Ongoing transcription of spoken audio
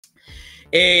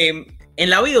En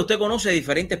la vida usted conoce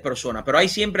diferentes personas, pero hay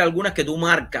siempre algunas que tú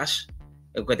marcas,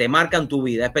 que te marcan tu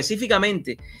vida.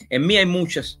 Específicamente, en mí hay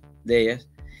muchas de ellas.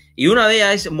 Y una de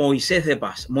ellas es Moisés de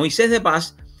Paz. Moisés de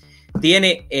Paz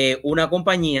tiene una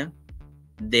compañía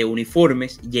de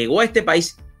uniformes. Llegó a este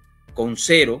país con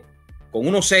cero, con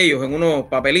unos sellos, en unos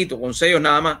papelitos, con sellos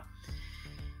nada más.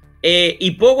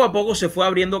 Y poco a poco se fue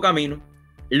abriendo camino.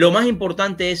 Lo más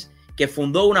importante es que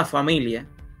fundó una familia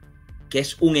que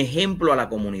es un ejemplo a la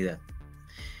comunidad.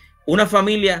 Una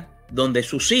familia donde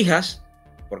sus hijas,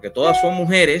 porque todas son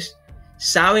mujeres,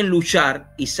 saben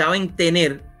luchar y saben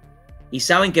tener, y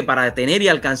saben que para tener y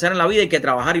alcanzar en la vida hay que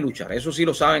trabajar y luchar. Eso sí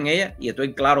lo saben ellas y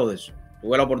estoy claro de eso.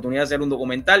 Tuve la oportunidad de hacer un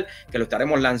documental que lo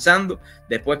estaremos lanzando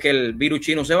después que el virus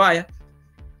chino se vaya.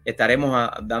 Estaremos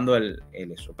dando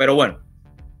eso. Pero bueno,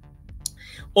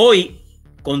 hoy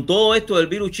con todo esto del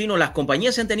virus chino, las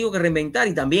compañías se han tenido que reinventar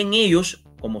y también ellos,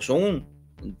 como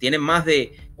tienen más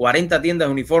de 40 tiendas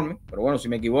de uniformes, pero bueno, si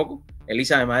me equivoco,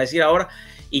 Elizabeth me va a decir ahora,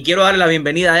 y quiero darle la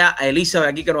bienvenida ya a Elizabeth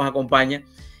aquí que nos acompaña.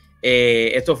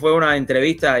 Esto fue una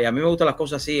entrevista y a mí me gustan las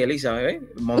cosas así, Elizabeth,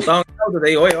 montado en el auto, te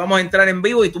digo, oye, vamos a entrar en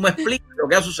vivo y tú me explicas lo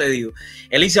que ha sucedido.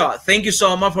 Elizabeth, thank you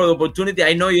so much for the opportunity.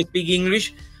 I know you speak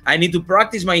English. I need to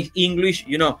practice my English.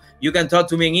 You know, you can talk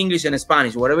to me in English and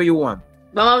Spanish, whatever you want.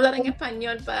 Vamos a hablar en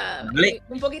español para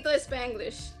un poquito de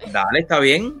Spanglish. Dale, está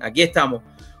bien, aquí estamos.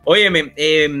 Óyeme,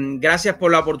 gracias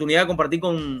por la oportunidad de compartir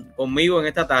conmigo en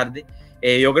esta tarde.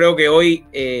 Yo creo que hoy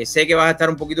sé que vas a estar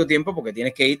un poquito de tiempo porque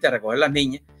tienes que irte a recoger las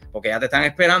niñas, porque ya te están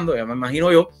esperando, ya me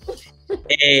imagino yo.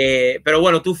 Pero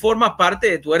bueno, tú formas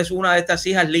parte, tú eres una de estas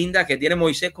hijas lindas que tiene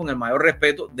Moisés con el mayor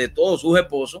respeto de todos sus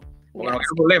esposos, porque no hay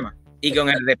problema, y con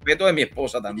el respeto de mi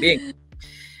esposa también.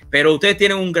 Pero ustedes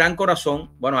tienen un gran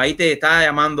corazón. Bueno, ahí te está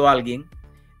llamando alguien.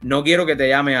 No quiero que te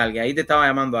llame alguien. Ahí te estaba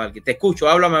llamando alguien. Te escucho,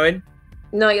 háblame a ver.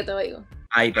 No, yo te oigo.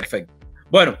 Ahí, perfecto.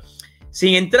 Bueno,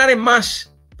 sin entrar en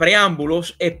más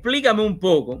preámbulos, explícame un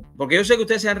poco, porque yo sé que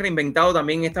ustedes se han reinventado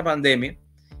también en esta pandemia.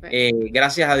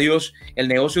 Gracias a Dios, el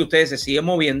negocio de ustedes se sigue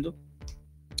moviendo.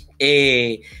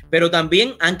 Pero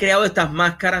también han creado estas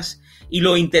máscaras. Y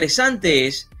lo interesante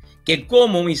es que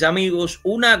como, mis amigos,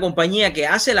 una compañía que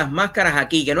hace las máscaras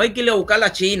aquí, que no hay que ir a buscar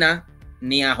a China,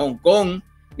 ni a Hong Kong,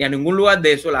 ni a ningún lugar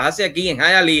de eso, las hace aquí en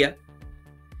Hialeah,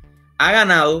 ha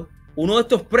ganado uno de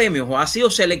estos premios o ha sido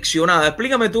seleccionada.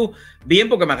 Explícame tú bien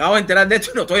porque me acabo de enterar de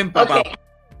esto y no estoy empapado. Okay.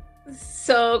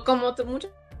 So, como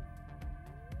mucho.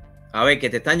 A ver, que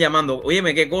te están llamando.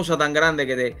 Óyeme, qué cosa tan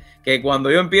grande que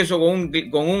cuando yo empiezo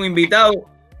con un invitado,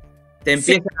 te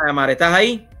empiezan a llamar. ¿Estás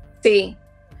ahí? Sí.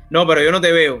 No, pero yo no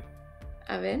te veo.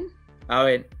 A ver. A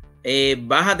ver,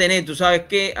 vas a tener, ¿tú sabes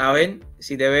qué? A ver,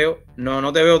 si te veo. No,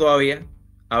 no te veo todavía.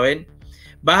 A ver.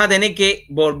 Vas a tener que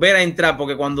volver a entrar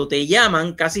porque cuando te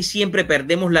llaman casi siempre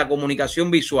perdemos la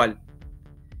comunicación visual.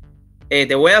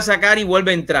 Te voy a sacar y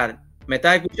vuelve a entrar. ¿Me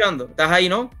estás escuchando? ¿Estás ahí,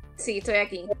 no? Sí, estoy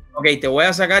aquí. Ok, te voy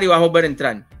a sacar y vas a volver a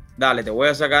entrar. Dale, te voy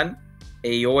a sacar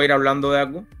y yo voy a ir hablando de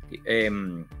algo.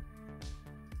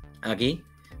 Aquí.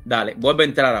 Dale, vuelve a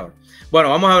entrar ahora. Bueno,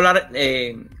 vamos a hablar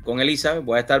con Elizabeth.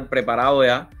 Voy a estar preparado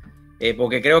ya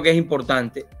porque creo que es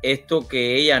importante esto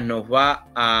que ella nos va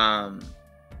a...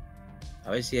 A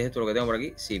ver si es esto lo que tengo por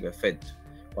aquí. Sí, perfecto.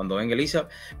 Cuando venga Elizabeth.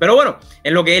 Pero bueno,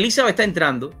 en lo que Elizabeth está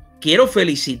entrando, quiero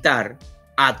felicitar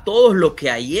a todos los que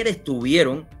ayer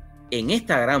estuvieron en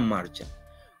esta gran marcha.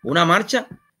 Una marcha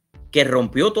que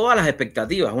rompió todas las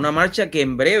expectativas. Una marcha que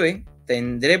en breve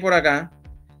tendré por acá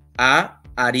a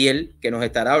Ariel, que nos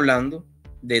estará hablando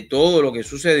de todo lo que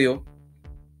sucedió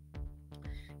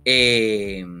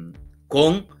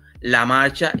con la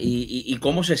marcha y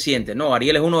cómo se siente. No,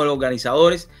 Ariel es uno de los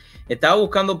organizadores. Estaba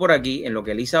buscando por aquí, en lo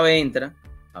que Elizabeth entra,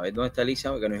 a ver dónde está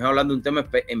Elizabeth, que nos iba hablando de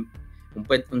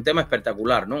un tema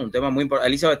espectacular, ¿no? Un tema muy importante.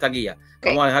 Elizabeth está aquí ya.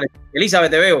 Okay. Vamos a dejar.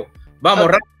 Elizabeth, te veo. Vamos,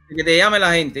 okay. Rápido, que te llame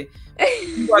la gente.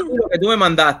 Lo que tú me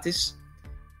mandaste,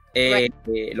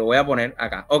 lo voy a poner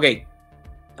acá. Ok.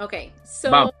 Ok.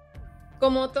 So,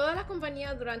 como todas las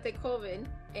compañías durante COVID,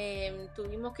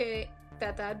 tuvimos que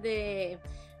tratar de...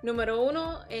 Número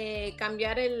uno,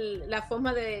 cambiar la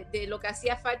forma de lo que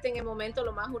hacía falta en el momento,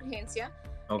 lo más urgencia,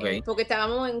 porque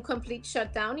estábamos en complete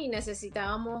shutdown y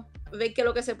necesitábamos ver qué es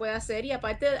lo que se puede hacer y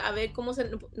aparte a ver cómo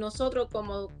nosotros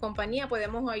como compañía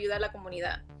podemos ayudar a la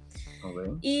comunidad.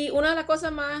 Y una de las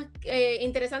cosas más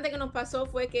interesantes que nos pasó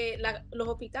fue que los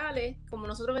hospitales, como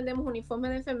nosotros vendemos uniformes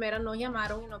de enfermeras, nos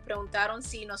llamaron y nos preguntaron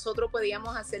si nosotros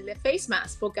podíamos hacerle face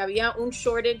mask porque había un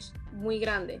shortage muy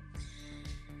grande.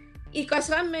 Y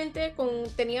casualmente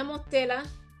teníamos tela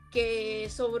que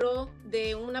sobró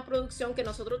de una producción que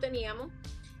nosotros teníamos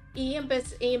y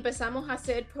empezamos a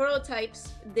hacer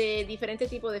prototypes de diferentes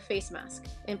tipos de face mask.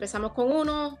 Empezamos con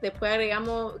uno, después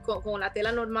agregamos con la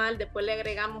tela normal, después le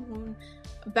agregamos un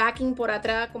backing por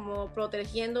atrás, como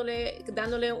protegiéndole,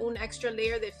 dándole un extra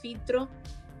layer de filtro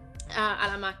a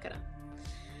la máscara.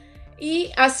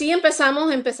 Y así empezamos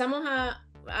a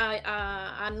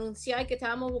anunciar que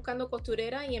estábamos buscando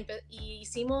costureras y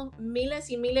hicimos miles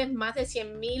y miles, más de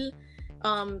 100,000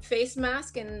 face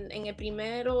mask en el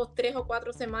primero 3 o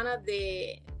 4 semanas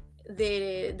de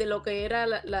lo que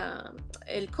era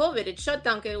el COVID, el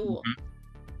shutdown que hubo.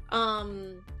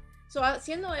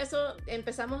 Haciendo eso,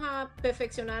 empezamos a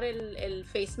perfeccionar el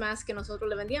face mask que nosotros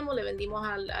le vendimos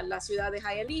a la ciudad de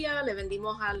Hialeah, le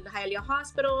vendimos al Hialeah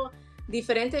Hospital,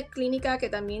 diferentes clínicas que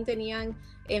también tenían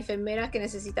enfermeras que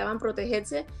necesitaban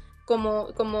protegerse.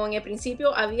 Como en el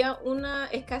principio había una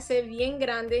escasez bien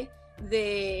grande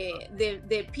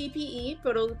de PPE,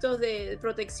 productos de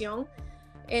protección,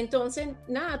 entonces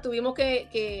nada, tuvimos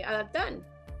que adaptar.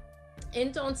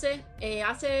 Entonces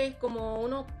hace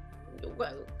como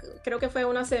creo que fue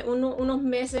unos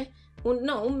meses,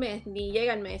 un mes, ni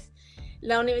llega el mes,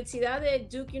 la Universidad de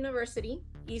Duke University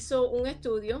hizo un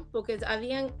estudio porque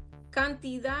habían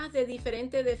cantidad de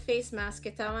diferentes de face masks que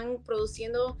estaban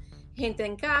produciendo gente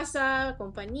en casa,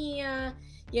 compañía,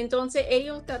 y entonces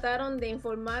ellos trataron de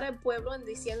informar al pueblo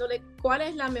diciéndole cuál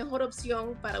es la mejor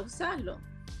opción para usarlo.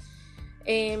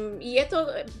 Y esto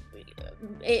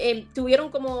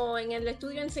tuvieron, como en el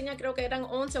estudio enseña, creo que eran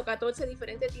 11 o 14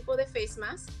 diferentes tipos de face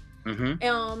masks.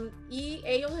 Y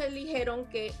ellos eligieron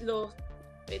que los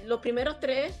primeros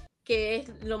 3, que es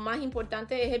lo más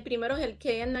importante, el primero es el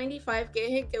KN95, que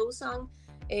es el que usan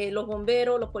los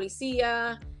bomberos, los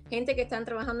policías, gente que están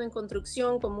trabajando en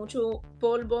construcción con mucho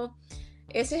polvo.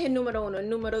 Ese es el número 1. El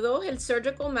número 2, el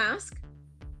surgical mask,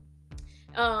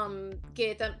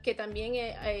 que también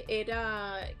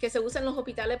que se usa en los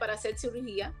hospitales para hacer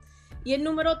cirugía. Y el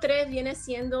número 3 viene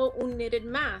siendo un knitted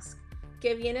mask,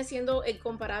 que viene siendo el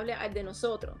comparable al de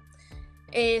nosotros.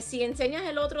 Si enseñas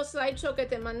el otro slideshow que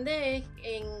te mandé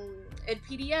en el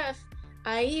PDF,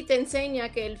 ahí te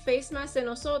enseña que el face mask de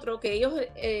nosotros, que ellos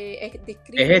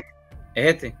describen... ¿Es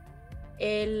este?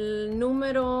 El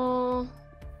número...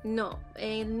 No,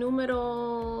 el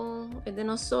de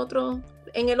nosotros,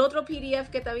 en el otro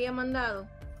PDF que te había mandado.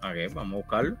 Ok, vamos a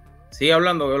buscarlo. Sigue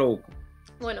hablando, que lo busco.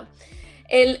 Bueno,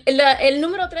 el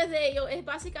número 3 de ellos es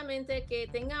básicamente que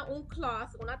tenga un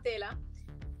cloth, una tela,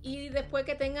 y después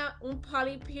que tenga un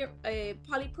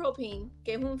polypropylene,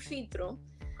 que es un filtro,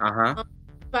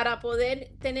 para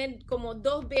poder tener como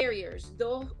 2 barriers,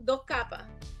 dos capas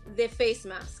de face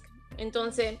mask.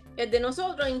 Entonces, el de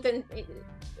nosotros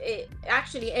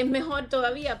actually es mejor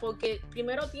todavía, porque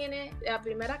primero tiene la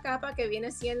primera capa, que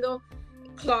viene siendo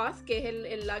cloth, que es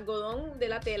el algodón de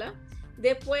la tela.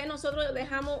 Después nosotros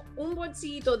dejamos un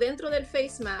bolsito dentro del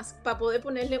face mask para poder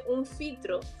ponerle un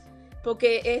filtro,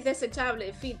 porque es desechable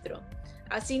el filtro.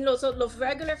 Así los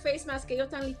regular face masks que ellos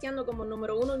están listeando como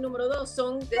número 1 y número 2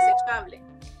 son desechables.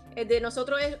 El de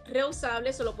nosotros es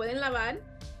reusable, se lo pueden lavar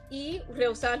y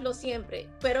reusarlo siempre,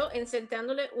 pero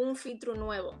insertándole un filtro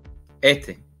nuevo. Es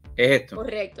esto.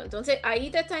 Correcto. Entonces ahí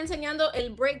te está enseñando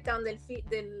el breakdown del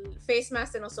face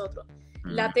mask de nosotros.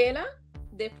 La tela,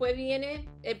 después viene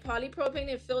el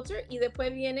polypropylene, el filter, y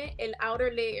después viene el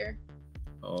outer layer.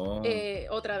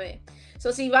 Otra vez.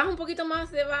 Si vas un poquito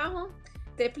más debajo,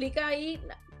 te explica ahí.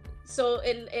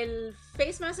 El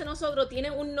face mask de nosotros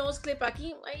tiene un nose clip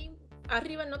aquí, ahí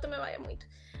arriba, no te me vayas mucho.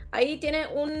 Ahí tiene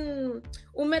un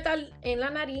metal en la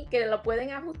nariz que lo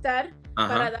pueden ajustar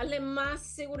para darle más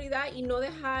seguridad y no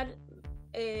dejar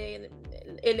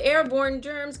el airborne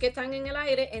germs que están en el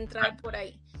aire entrar por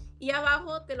ahí. Y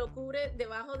abajo te lo cubre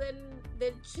debajo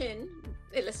del chin,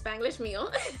 el Spanglish mío.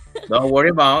 Don't worry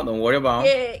about.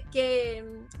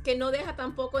 Que no deja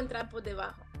tampoco entrar por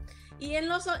debajo. Y en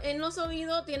los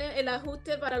oídos tiene el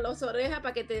ajuste para las orejas,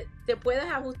 para que te puedas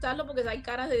ajustarlo, porque hay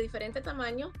caras de diferentes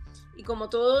tamaños y como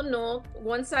todo, no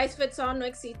one size fits all no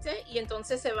existe, y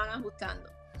entonces se van ajustando.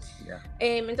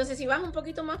 Entonces si vas un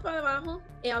poquito más para abajo,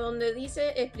 a donde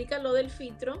dice, explica lo del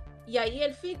filtro, y ahí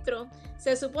el filtro,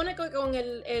 se supone que con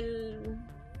el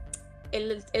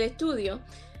estudio,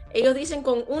 ellos dicen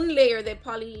con un layer de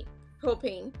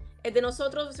polypropylene. El de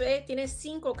nosotros tiene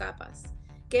 5 capas,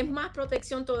 que es más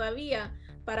protección todavía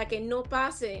para que no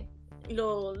pase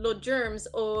los germs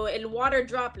o el water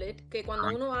droplet, que cuando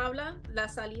uno habla, la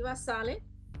saliva sale.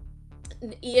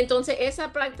 Y entonces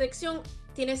esa protección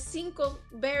tiene 5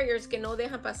 barriers que no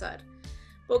dejan pasar.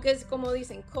 Porque es como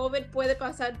dicen, COVID puede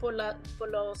pasar por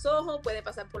los ojos, puede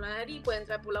pasar por la nariz, puede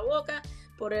entrar por la boca,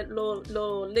 por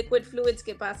los liquid fluids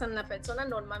que pasan las personas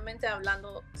normalmente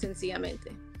hablando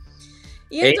sencillamente.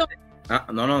 Y entonces,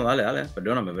 no, dale,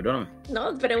 perdóname.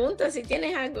 No, pregunta si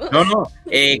tienes algo. No,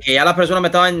 que ya las personas me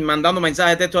estaban mandando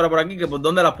mensajes de texto ahora por aquí, que por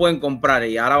dónde las pueden comprar.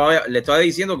 Y ahora le estoy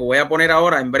diciendo que voy a poner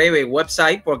ahora en breve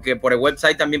website, porque por el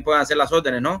website también pueden hacer las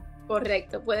órdenes, ¿no?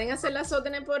 Correcto, pueden hacer las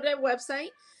órdenes por el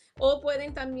website o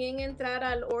pueden también entrar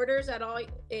al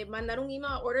mandar un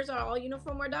email a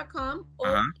orders@alluniformwear.com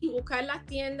y buscar las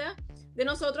tiendas de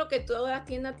nosotros, que todas las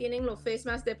tiendas tienen los face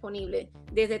masks disponibles,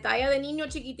 desde talla de niño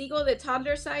chiquitico, de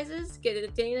toddler sizes, que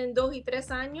tienen 2 y 3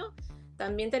 años.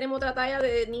 También tenemos otra talla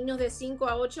de niños de 5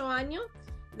 a 8 años,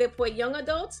 después young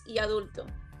adults y adultos.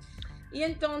 Y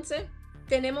entonces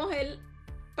tenemos el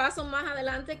paso más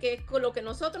adelante, que es con lo que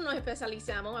nosotros nos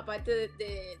especializamos, aparte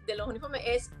de los uniformes,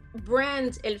 es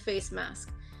brand el face mask.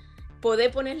 Poder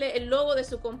ponerle el logo de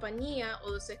su compañía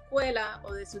o de su escuela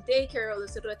o de su daycare o de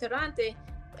su restaurante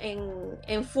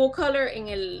en full color en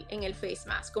el face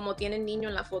mask, como tiene el niño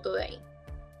en la foto de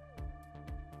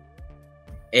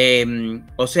ahí.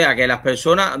 O sea, que las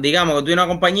personas, digamos que tú tienes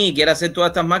una compañía y quiere hacer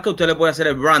todas estas marcas, usted le puede hacer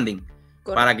el branding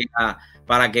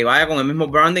para que vaya con el mismo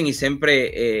branding y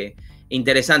siempre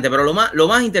interesante. Pero lo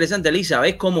más interesante, Elisa,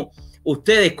 es cómo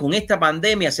ustedes con esta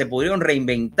pandemia se pudieron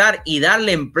reinventar y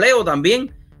darle empleo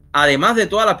también, además de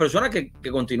todas las personas que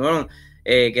continuaron,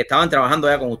 que estaban trabajando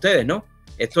ya con ustedes, ¿no?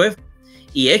 Esto es,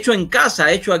 y hecho en casa,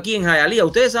 hecho aquí en Hialeah.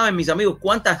 Ustedes saben, mis amigos,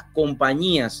 cuántas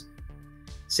compañías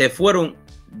se fueron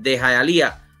de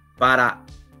Hialeah para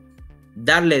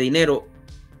darle dinero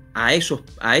a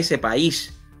ese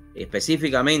país,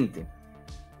 específicamente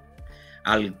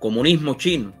al comunismo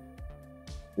chino.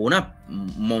 Un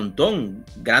montón,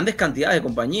 grandes cantidades de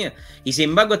compañías. Y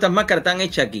sin embargo, estas máscaras están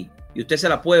hechas aquí y usted se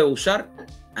las puede usar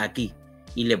aquí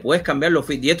y le puedes cambiar los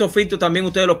filtros. Y estos filtros también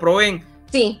ustedes los proveen.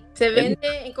 Sí, se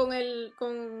vende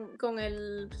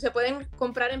se pueden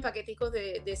comprar en paqueticos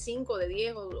de 5, de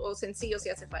 10 o sencillos si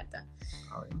hace falta.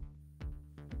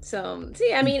 Sí,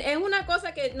 es una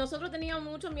cosa que nosotros teníamos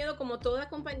mucho miedo, como todas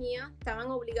compañías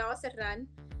estaban obligados a cerrar,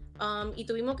 y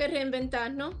tuvimos que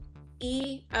reinventarnos.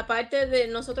 Y aparte de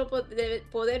nosotros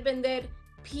poder vender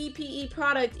PPE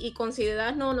product y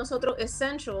considerarnos nosotros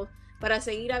essential para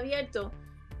seguir abiertos,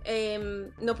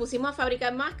 nos pusimos a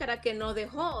fabricar máscaras que nos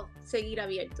dejó seguir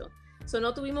abiertos.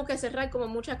 No tuvimos que cerrar como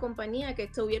muchas compañías que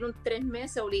estuvieron 3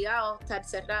 meses obligados a estar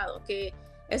cerrados, que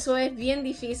eso es bien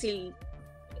difícil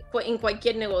en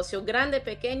cualquier negocio, grande,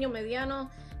 pequeño, mediano.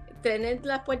 Tener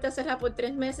las puertas cerradas por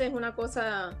 3 meses es una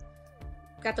cosa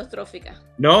catastrófica.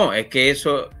 No, es que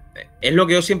eso es lo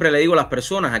que yo siempre le digo a las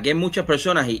personas. Aquí hay muchas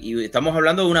personas y estamos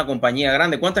hablando de una compañía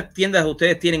grande. ¿Cuántas tiendas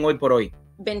ustedes tienen hoy por hoy?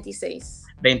 26.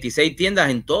 26 tiendas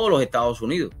en todos los Estados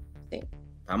Unidos. Sí.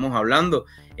 Estamos hablando,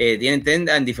 tienen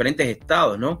tiendas en diferentes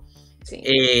estados, ¿no? Sí.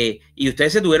 Y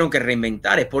ustedes se tuvieron que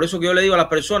reinventar. Es por eso que yo le digo a las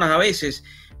personas a veces,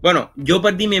 bueno, yo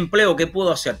perdí mi empleo, ¿qué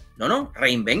puedo hacer? No,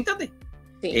 reinvéntate.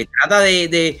 Sí. Trata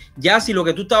de, ya si lo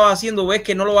que tú estabas haciendo ves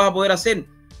que no lo vas a poder hacer,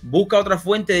 busca otra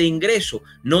fuente de ingreso.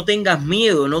 No tengas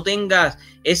miedo, no tengas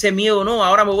ese miedo, no,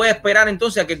 ahora me voy a esperar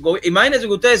entonces a que imagínense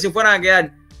que ustedes se fueran a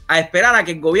quedar a esperar a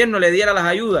que el gobierno le diera las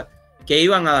ayudas que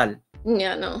iban a dar.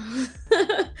 Ya no.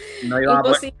 No iban a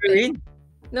poder vivir.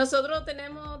 Nosotros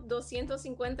tenemos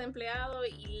 250 empleados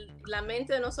y la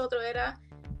mente de nosotros era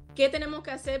 ¿qué tenemos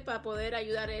que hacer para poder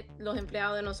ayudar a los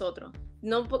empleados de nosotros?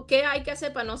 ¿Qué hay que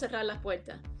hacer para no cerrar las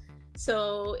puertas?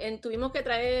 Tuvimos que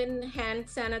traer hand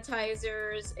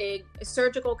sanitizers,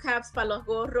 surgical caps para los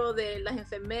gorros de las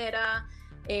enfermeras,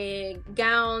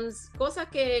 gowns, cosas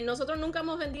que nosotros nunca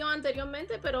hemos vendido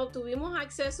anteriormente, pero tuvimos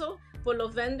acceso por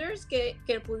los vendors que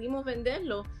pudimos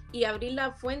venderlo y abrir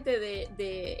la fuente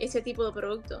de ese tipo de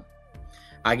producto.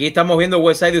 Aquí estamos viendo el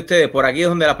website de ustedes. Por aquí es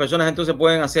donde las personas entonces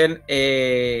pueden hacer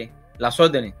las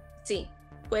órdenes. Sí,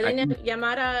 pueden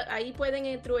llamar ahí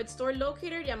pueden through el Store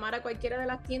Locator llamar a cualquiera de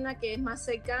las tiendas que es más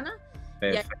cercana.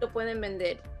 Perfecto. Y ahí lo pueden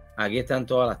vender. Aquí están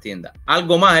todas las tiendas.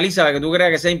 ¿Algo más, Elizabeth, que tú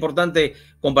creas que sea importante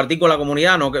compartir con la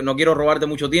comunidad? No quiero robarte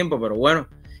mucho tiempo, pero bueno,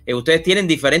 ustedes tienen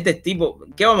diferentes tipos.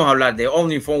 ¿Qué vamos a hablar? De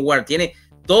uniform wear. Tiene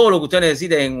todo lo que ustedes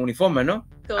necesiten en uniformes, ¿no?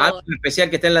 Todo. Algo especial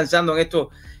que estén lanzando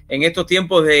en estos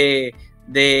tiempos de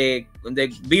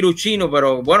virus chino,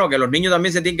 pero bueno, que los niños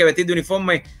también se tienen que vestir de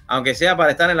uniforme, aunque sea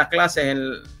para estar en las clases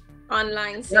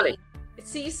online. Sí.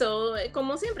 Sí,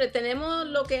 como siempre, tenemos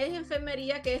lo que es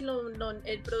enfermería, que es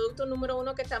el producto número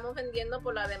 1 que estamos vendiendo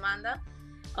por la demanda.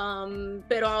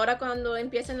 Pero ahora cuando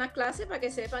empiecen las clases, para que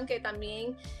sepan que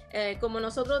también, como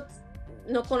nosotros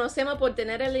nos conocemos por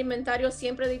tener el inventario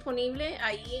siempre disponible,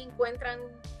 ahí encuentran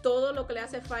todo lo que le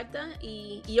hace falta.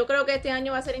 Y yo creo que este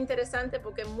año va a ser interesante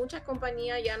porque muchas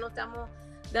compañías ya no estamos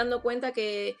dando cuenta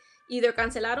que either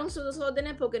cancelaron sus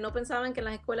órdenes porque no pensaban que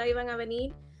las escuelas iban a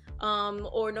venir,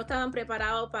 o no estaban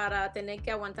preparados para tener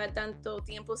que aguantar tanto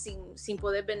tiempo sin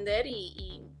poder vender,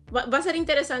 y va a ser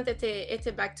interesante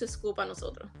este back to school para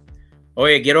nosotros.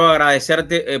 Oye, quiero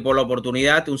agradecerte por la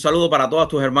oportunidad. Un saludo para todas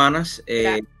tus hermanas,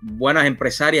 buenas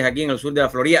empresarias aquí en el sur de la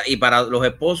Florida, y para los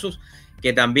esposos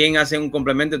que también hacen un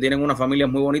complemento, tienen una familia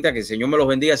muy bonita, que el Señor me los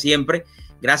bendiga siempre.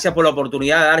 Gracias por la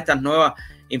oportunidad de dar estas nuevas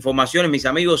informaciones, mis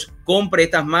amigos. Compre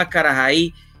estas máscaras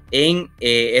ahí en,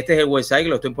 este es el website que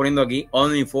lo estoy poniendo aquí,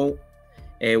 OnInfoWare.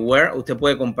 Usted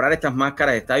puede comprar estas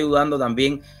máscaras, está ayudando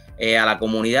también a la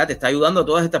comunidad, está ayudando a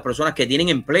todas estas personas que tienen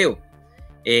empleo.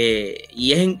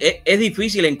 Y es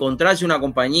difícil encontrarse una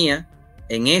compañía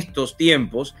en estos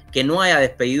tiempos que no haya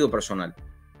despedido personal.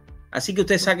 Así que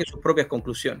usted saque sus propias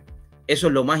conclusiones. Eso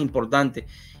es lo más importante,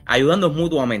 ayudándonos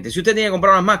mutuamente. Si usted tiene que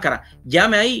comprar unas máscaras,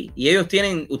 llame ahí y ellos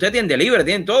tienen, usted tiene delivery,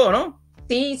 tienen todo, ¿no?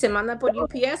 Sí, se manda por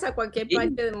UPS a cualquier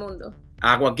parte del mundo.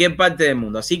 A cualquier parte del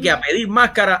mundo. Así que a pedir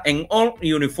máscara en On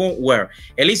Uniform Wear.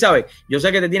 Elizabeth, yo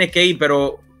sé que te tienes que ir,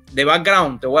 pero de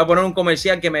background te voy a poner un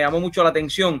comercial que me llamó mucho la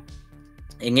atención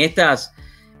en este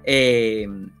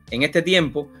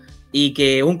tiempo, y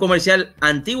que es un comercial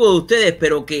antiguo de ustedes,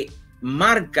 pero que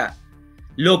marca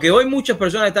lo que hoy muchas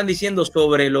personas están diciendo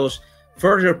sobre los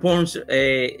first responders,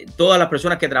 todas las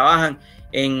personas que trabajan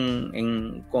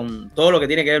con todo lo que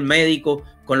tiene que ver médico,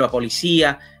 con la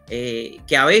policía,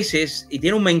 que a veces, y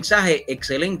tiene un mensaje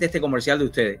excelente este comercial de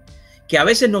ustedes, que a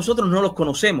veces nosotros no los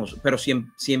conocemos, pero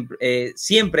siempre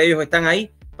ellos están ahí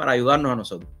para ayudarnos a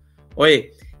nosotros.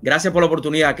 Oye, gracias por la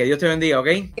oportunidad, que Dios te bendiga, ¿ok?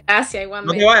 Gracias,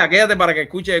 igualmente. No te vayas, quédate para que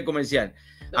escuches el comercial.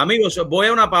 Amigos, voy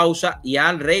a una pausa y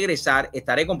al regresar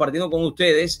estaré compartiendo con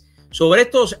ustedes sobre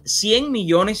estos 100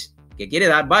 millones que quiere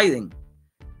dar Biden.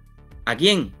 ¿A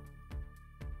quién?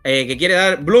 Que quiere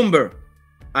dar Bloomberg.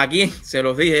 ¿A quién? Se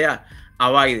los dije ya. A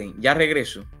Biden. Ya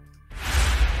regreso.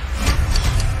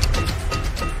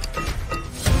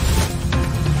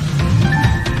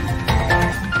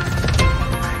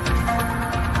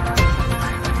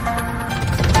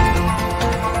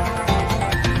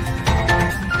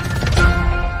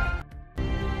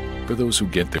 For those who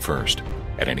get there first,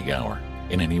 at any hour,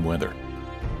 in any weather.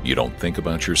 You don't think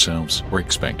about yourselves or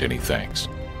expect any thanks.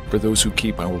 For those who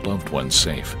keep our loved ones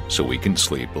safe so we can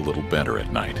sleep a little better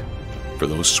at night. For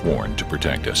those sworn to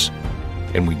protect us.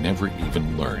 And we never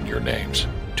even learn your names.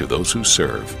 To those who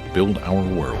serve, build our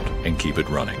world, and keep it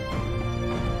running.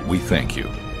 We thank you.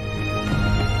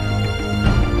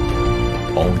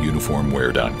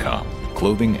 AllUniformWear.com.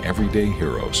 Clothing everyday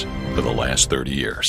heroes for the last 30 years.